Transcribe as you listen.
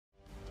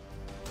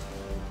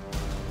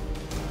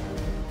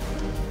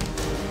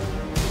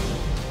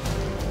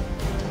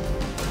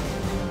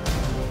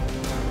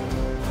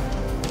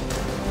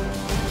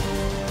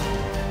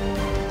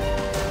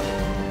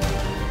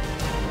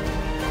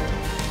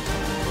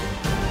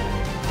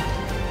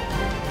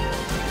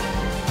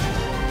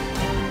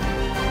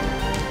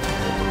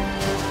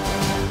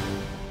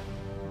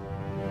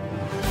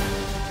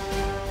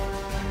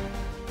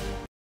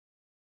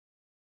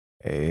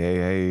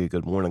Hey,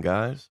 good morning,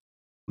 guys.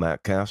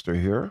 Matt Castor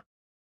here,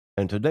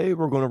 and today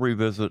we're going to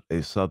revisit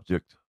a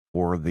subject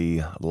for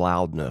the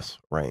loudness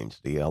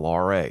range, the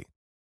LRA.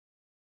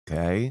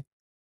 Okay.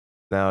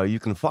 Now, you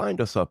can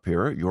find us up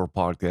here at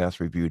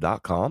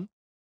yourpodcastreview.com.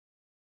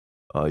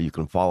 You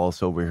can follow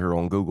us over here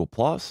on Google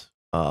Plus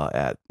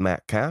at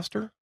Matt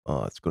Castor.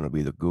 It's going to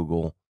be the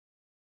Google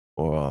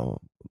or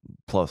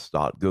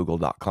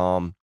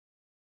plus.google.com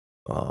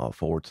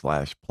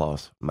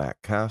 /plus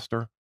Matt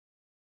Castor.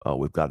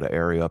 We've got an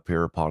area up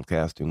here,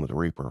 podcasting with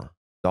Reaper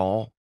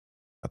Doll.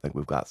 I think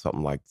we've got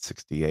something like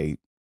 68,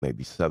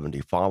 maybe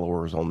 70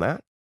 followers on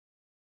that.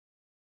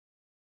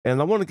 And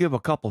I want to give a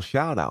couple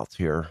shout outs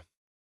here.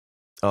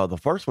 The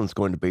first one's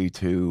going to be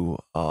to,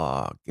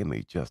 give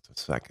me just a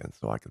second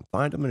so I can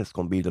find him, and it's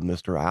going to be to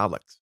Mr.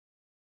 Alex.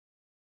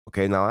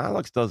 Okay, now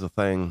Alex does a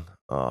thing,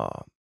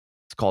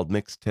 it's called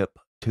Mix Tip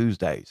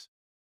Tuesdays.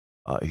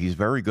 He's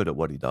very good at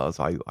what he does.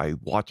 I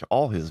watch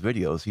all his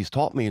videos. He's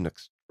taught me an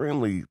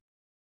extremely,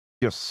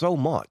 just so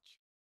much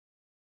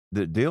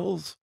that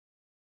deals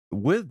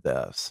with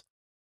this,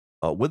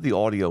 with the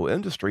audio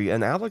industry.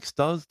 And Alex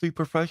does the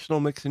professional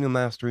mixing and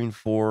mastering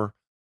for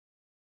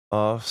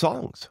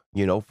songs,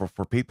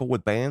 for people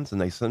with bands, and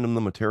they send him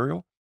the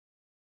material.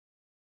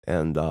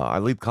 And I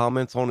leave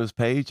comments on his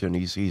page, and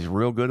he's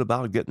real good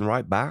about getting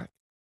right back.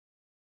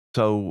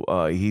 So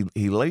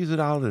he lays it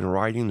out in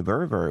writing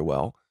very, very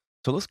well.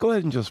 So let's go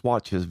ahead and just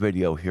watch his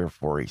video here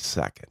for a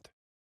second.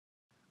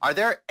 Are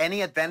there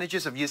any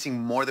advantages of using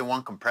more than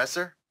one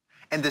compressor?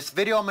 In this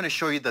video, I'm going to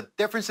show you the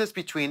differences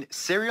between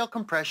serial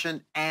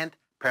compression and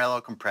parallel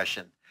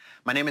compression.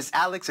 My name is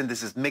Alex, and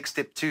this is Mix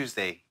Tip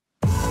Tuesday.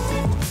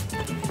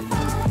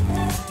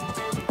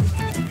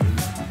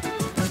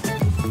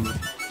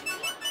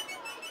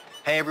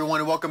 Hey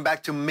everyone, and welcome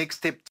back to Mix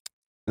Tip.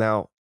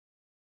 Now,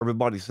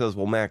 everybody says,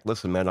 well, Mac,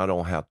 listen, man, I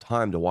don't have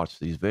time to watch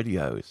these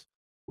videos.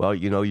 Well,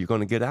 you're going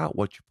to get out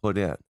what you put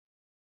in.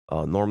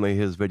 Normally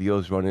his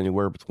videos run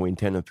anywhere between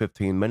 10 and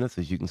 15 minutes.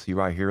 As you can see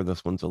right here,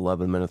 this one's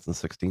 11 minutes and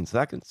 16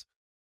 seconds.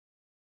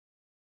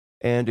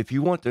 And if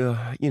you want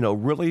to,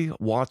 really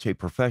watch a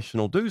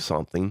professional do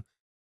something,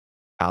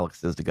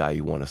 Alex is the guy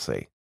you want to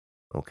see.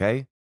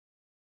 Okay.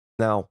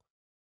 Now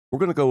we're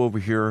going to go over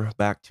here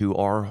back to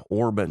our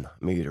Orban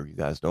meter. You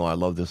guys know I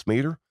love this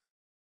meter.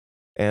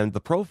 And the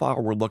profile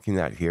we're looking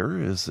at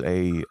here is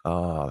a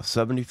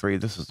 73.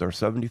 This is their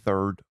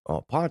 73rd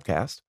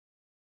podcast.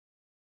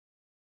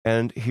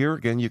 And here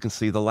again, you can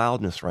see the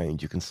loudness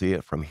range. You can see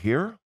it from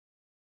here,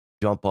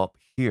 jump up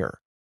here.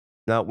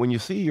 Now, when you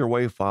see your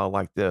wave file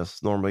like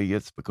this, normally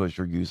it's because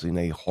you're using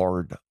a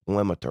hard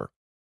limiter.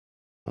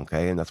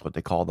 Okay, and that's what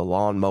they call the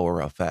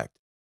lawnmower effect.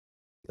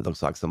 It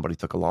looks like somebody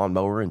took a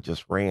lawnmower and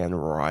just ran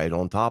right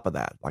on top of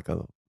that, like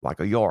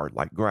a yard,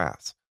 like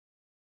grass.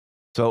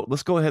 So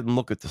let's go ahead and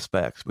look at the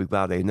specs. We've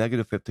got a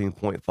negative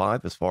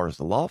 15.5 as far as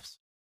the lofts,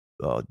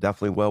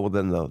 definitely well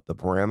within the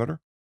parameter.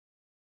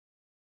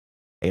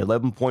 A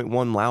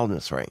 11.1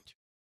 loudness range.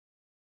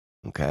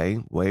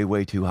 Okay,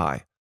 way too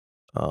high.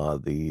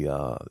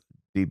 The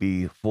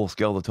dB full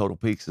scale of total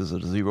peaks is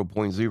at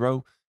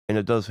 0.0, and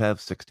it does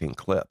have 16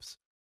 clips.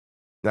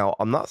 Now,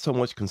 I'm not so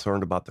much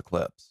concerned about the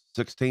clips.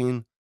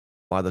 16,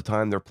 by the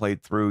time they're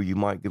played through, you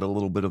might get a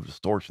little bit of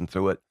distortion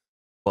through it,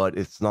 but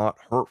it's not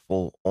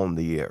hurtful on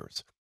the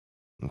ears.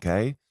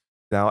 Okay,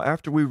 now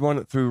after we run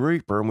it through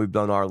Reaper and we've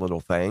done our little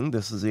thing,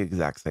 this is the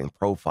exact same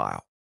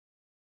profile.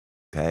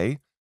 Okay.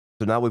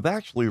 So now we've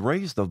actually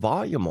raised the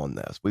volume on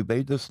this. We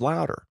made this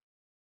louder,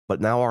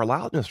 but now our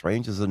loudness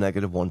range is a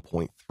negative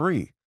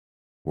 1.3.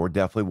 We're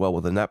definitely well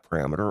within that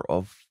parameter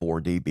of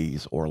 4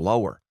 dBs or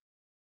lower.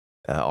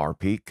 Our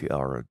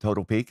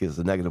total peak is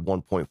a negative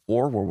 1.4.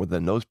 We're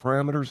within those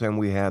parameters, and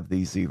we have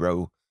the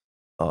zero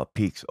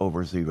peaks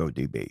over 0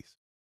 dBs.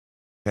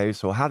 Okay,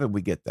 so how did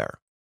we get there?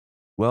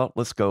 Well,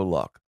 let's go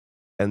look.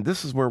 And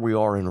this is where we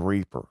are in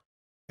Reaper.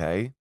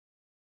 Okay.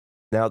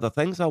 Now, the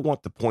things I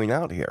want to point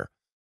out here.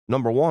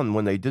 Number one,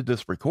 when they did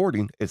this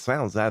recording, it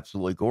sounds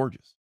absolutely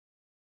gorgeous.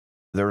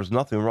 There's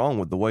nothing wrong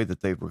with the way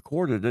that they've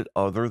recorded it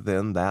other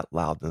than that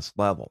loudness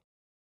level.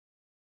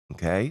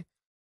 Okay.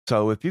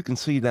 So if you can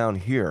see down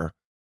here,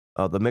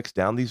 the mix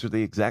down, these are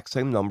the exact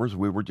same numbers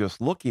we were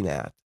just looking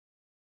at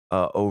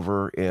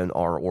over in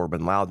our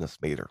Orban loudness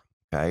meter.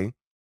 Okay.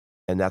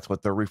 And that's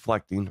what they're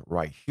reflecting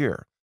right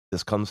here.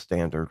 This comes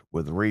standard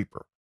with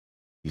Reaper.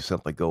 You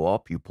simply go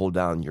up, you pull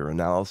down your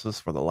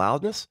analysis for the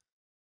loudness.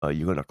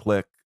 You're going to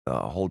click,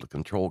 hold the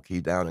control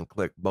key down and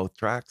click both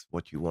tracks,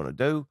 what you want to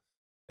do.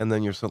 And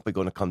then you're simply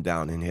going to come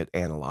down and hit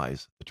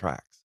analyze the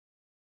tracks.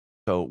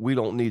 So we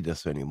don't need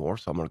this anymore.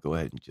 So I'm going to go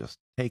ahead and just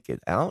take it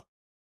out.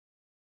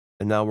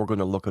 And now we're going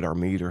to look at our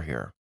meter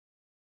here.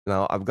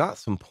 Now I've got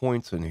some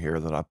points in here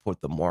that I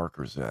put the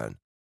markers in,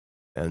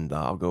 and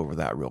I'll go over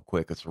that real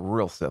quick. It's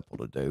real simple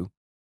to do.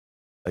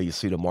 You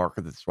see the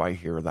marker that's right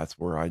here. That's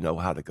where I know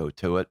how to go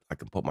to it. I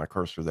can put my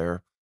cursor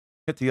there,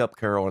 hit the up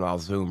arrow, and I'll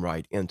zoom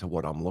right into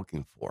what I'm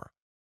looking for.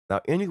 Now,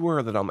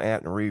 anywhere that I'm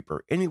at in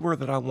Reaper, anywhere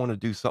that I want to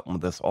do something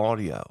with this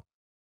audio,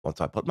 once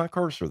I put my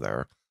cursor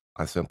there,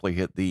 I simply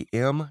hit the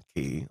M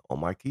key on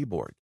my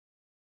keyboard.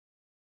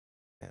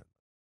 And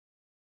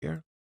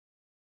here,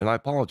 and I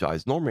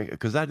apologize normally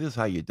because that is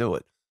how you do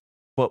it.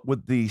 But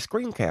with the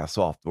screencast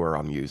software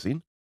I'm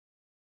using,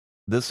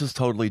 this is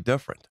totally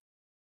different.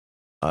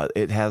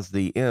 It has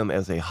the M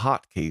as a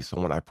hotkey,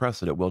 so when I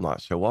press it, it will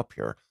not show up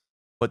here.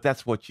 But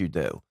that's what you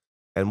do.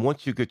 And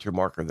once you get your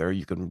marker there,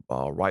 you can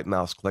right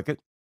mouse click it.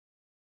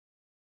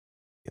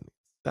 Give me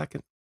a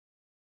second.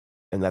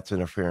 And that's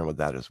interfering with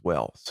that as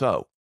well.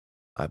 So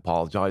I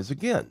apologize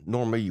again.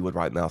 Normally, you would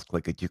right mouse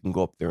click it. You can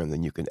go up there and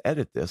then you can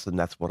edit this. And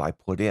that's what I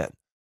put in.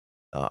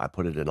 I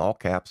put it in all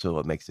caps, so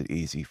it makes it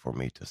easy for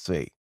me to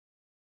see.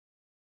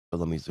 So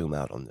let me zoom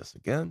out on this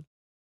again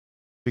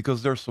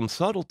because there's some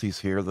subtleties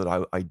here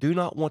that I do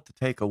not want to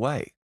take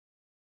away.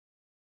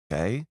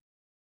 Okay.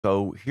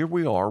 So here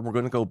we are. We're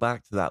going to go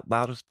back to that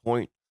loudest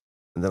point,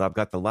 and then I've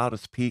got the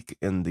loudest peak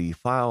in the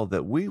file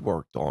that we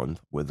worked on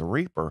with the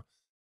Reaper,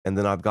 and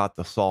then I've got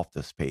the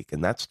softest peak,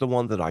 and that's the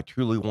one that I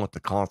truly want to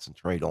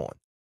concentrate on.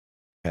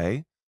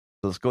 Okay.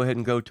 So let's go ahead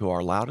and go to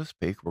our loudest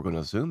peak. We're going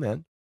to zoom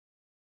in,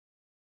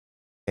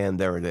 and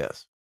there it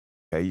is.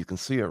 Okay. You can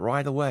see it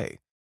right away.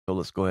 So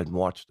let's go ahead and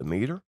watch the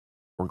meter.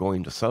 We're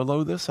going to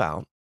solo this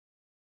out.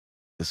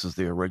 This is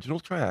the original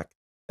track,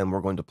 and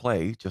we're going to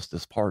play just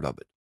this part of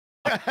it.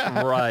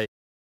 Right.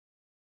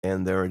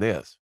 And there it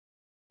is.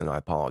 And I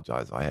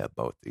apologize, I have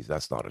both these.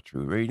 That's not a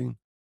true reading.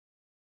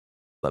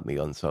 Let me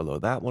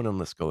unsolo that one, and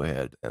let's go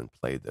ahead and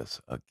play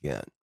this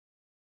again.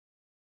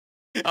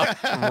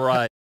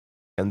 Right.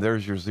 And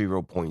there's your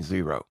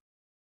 0.0.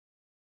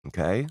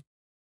 Okay?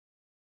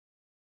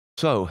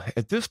 So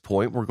at this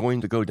point, we're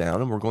going to go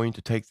down and we're going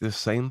to take this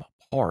same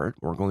part.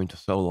 We're going to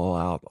solo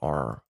out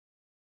our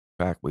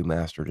track we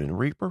mastered in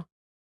Reaper,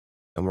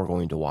 and we're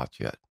going to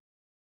watch it.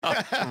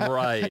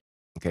 Right.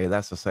 Okay,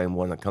 that's the same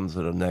one that comes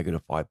at a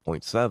negative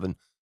 5.7,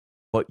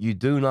 but you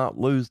do not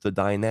lose the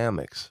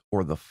dynamics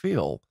or the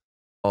feel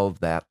of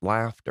that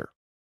laughter.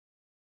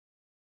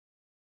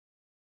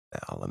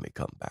 Now, let me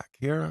come back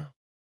here,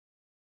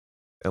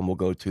 and we'll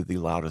go to the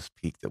loudest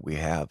peak that we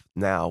have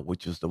now,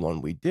 which is the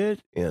one we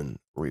did in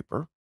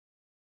Reaper.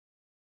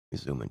 Let me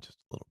zoom in just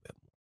a little bit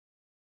more.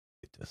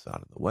 Get this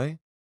out of the way.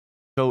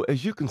 So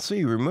as you can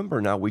see, remember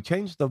now, we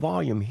changed the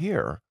volume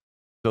here,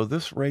 so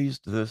this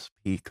raised this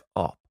peak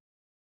up.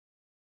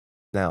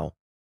 Now,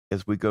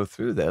 as we go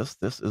through this,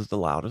 this is the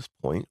loudest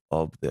point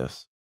of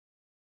this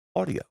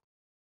audio.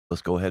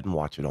 Let's go ahead and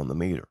watch it on the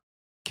meter.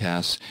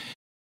 Cass.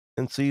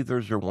 And see,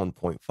 there's your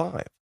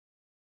 1.5.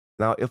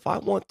 Now, if I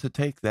want to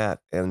take that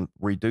and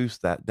reduce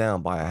that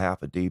down by a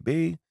half a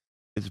dB,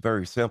 it's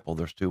very simple.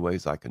 There's two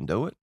ways I can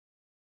do it.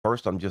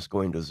 First, I'm just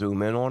going to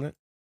zoom in on it.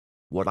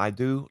 What I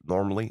do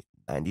normally,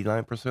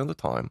 99% of the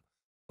time,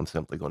 I'm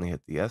simply going to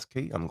hit the S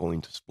key. I'm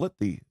going to split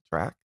the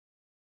track.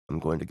 I'm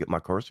going to get my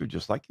cursor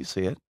just like you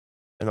see it.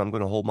 And I'm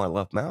going to hold my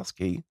left mouse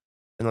key,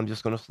 and I'm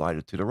just going to slide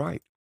it to the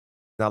right.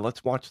 Now,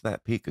 let's watch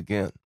that peak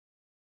again.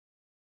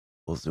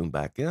 We'll zoom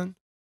back in.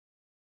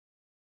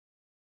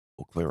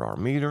 We'll clear our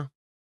meter,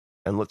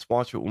 and let's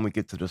watch it when we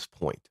get to this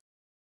point.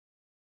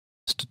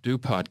 To do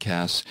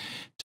podcasts.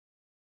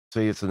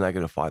 See, it's a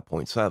negative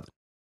 5.7.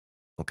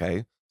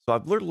 Okay, so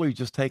I've literally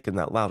just taken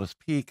that loudest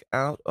peak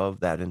out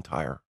of that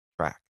entire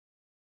track.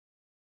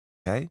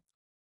 Okay,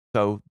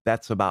 so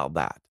that's about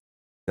that.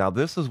 Now,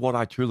 this is what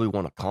I truly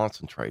want to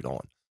concentrate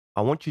on.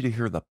 I want you to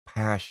hear the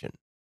passion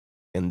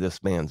in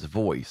this man's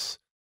voice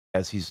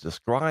as he's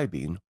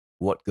describing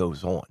what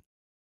goes on.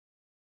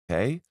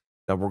 Okay,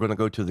 now we're going to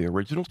go to the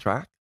original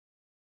track.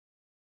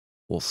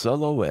 We'll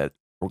solo it.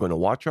 We're going to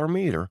watch our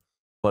meter,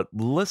 but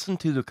listen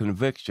to the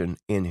conviction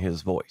in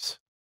his voice.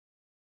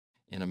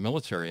 In a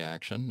military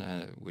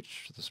action,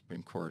 which the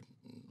Supreme Court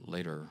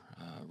later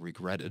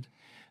regretted,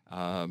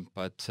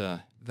 but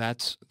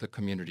that's the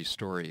community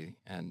story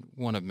and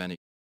one of many.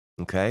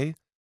 Okay,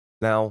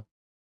 now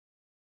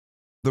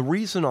the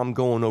reason I'm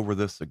going over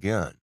this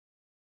again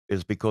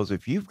is because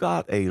if you've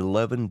got a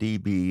 11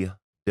 dB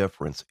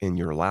difference in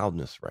your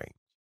loudness range,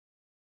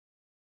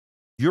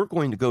 you're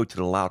going to go to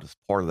the loudest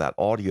part of that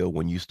audio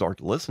when you start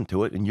to listen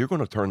to it, and you're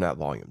going to turn that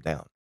volume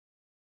down.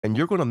 And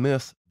you're going to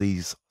miss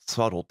these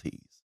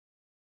subtleties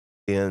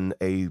in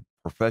a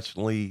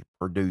professionally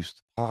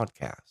produced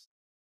podcast.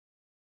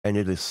 And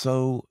it is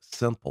so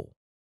simple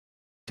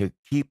to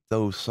keep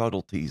those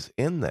subtleties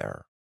in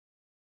there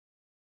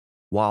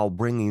while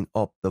bringing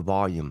up the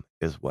volume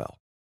as well.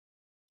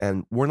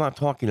 And we're not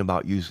talking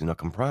about using a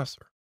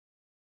compressor.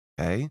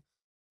 Okay.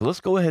 So let's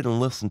go ahead and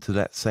listen to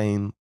that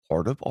same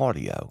part of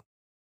audio.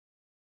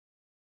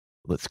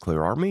 Let's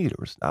clear our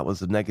meters. That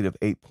was a negative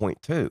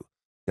 8.2.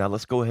 Now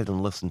let's go ahead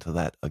and listen to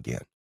that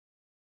again.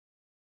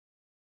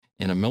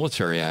 In a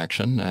military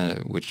action,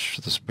 which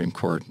the Supreme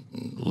Court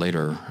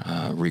later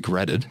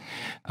regretted,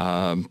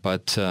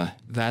 but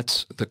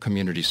that's the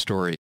community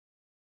story.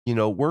 You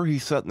know, where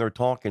he's sitting there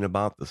talking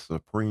about the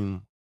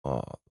Supreme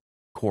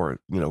Court,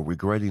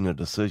 regretting a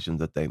decision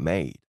that they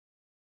made.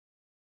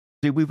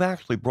 See, we've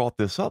actually brought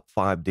this up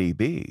 5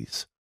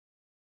 dBs,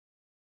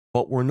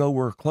 but we're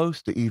nowhere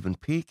close to even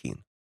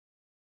peaking.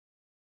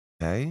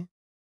 Okay.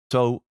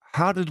 So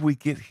how did we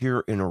get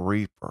here in a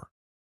Reaper?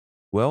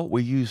 Well,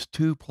 we used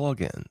two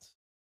plugins.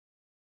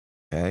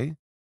 Okay.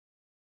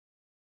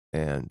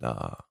 And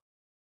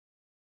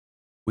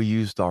we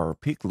used our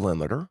peak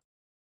limiter,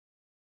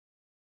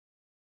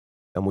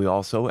 and we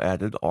also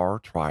added our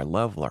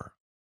tri-leveler.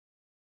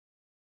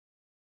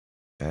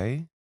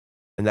 Okay.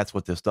 And that's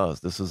what this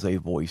does. This is a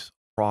voice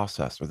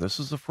processor. This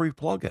is a free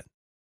plugin.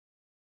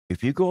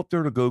 If you go up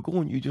there to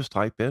Google and you just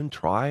type in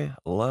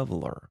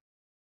tri-leveler,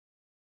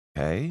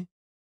 okay,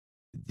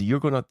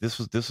 this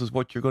is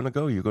what you're gonna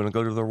go. You're gonna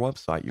go to their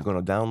website. You're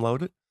gonna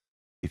download it.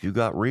 If you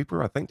got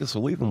Reaper, I think this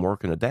will even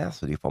work in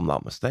Audacity if I'm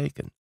not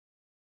mistaken.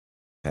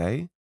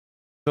 Okay.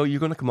 So you're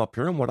gonna come up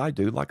here, and what I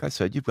do, like I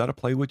said, you've got to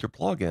play with your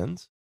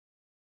plugins,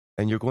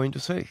 and you're going to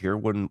say here,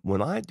 when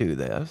I do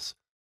this,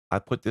 I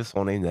put this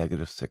on a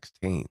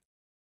 -16.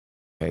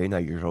 Okay, now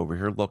you're over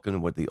here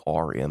looking with the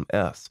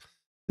RMS.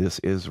 This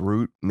is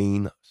root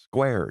mean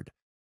squared.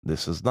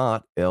 This is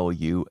not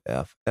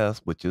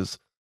LUFS, which is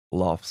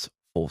LUFS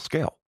full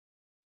scale,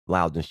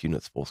 loudness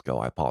units full scale.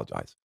 I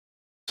apologize.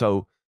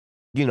 So,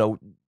 you know,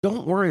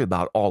 don't worry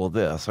about all of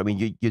this. I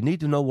mean, you need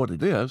to know what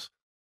it is,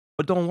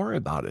 but don't worry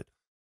about it.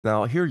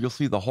 Now, here you'll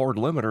see the hard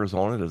limiters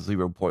on it as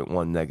zero point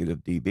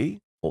 -1 dB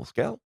full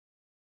scale.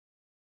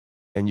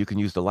 And you can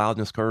use the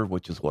loudness curve,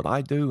 which is what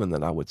I do. And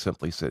then I would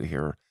simply sit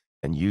here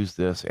and use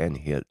this and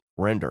hit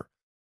render.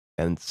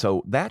 And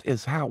so that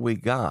is how we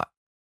got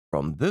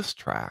from this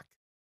track,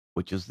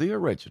 which is the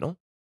original,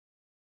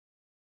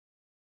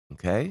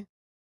 okay,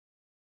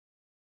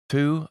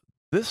 to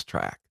this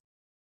track,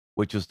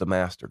 which is the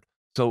mastered.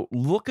 So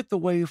look at the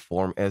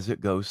waveform as it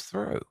goes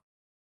through.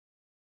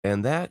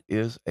 And that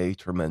is a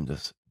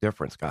tremendous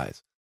difference,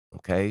 guys.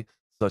 Okay.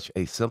 Such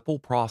a simple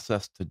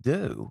process to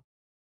do,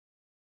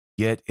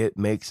 yet it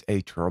makes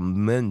a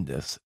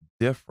tremendous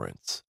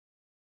difference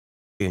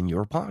in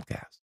your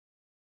podcast.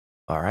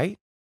 All right.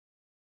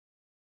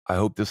 I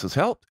hope this has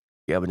helped. If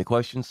you have any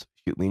questions,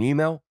 shoot me an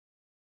email,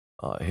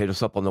 hit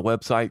us up on the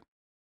website.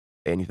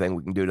 Anything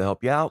we can do to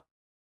help you out,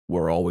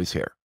 we're always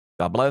here.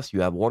 God bless.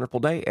 You have a wonderful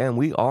day, and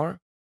we are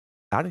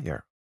out of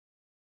here.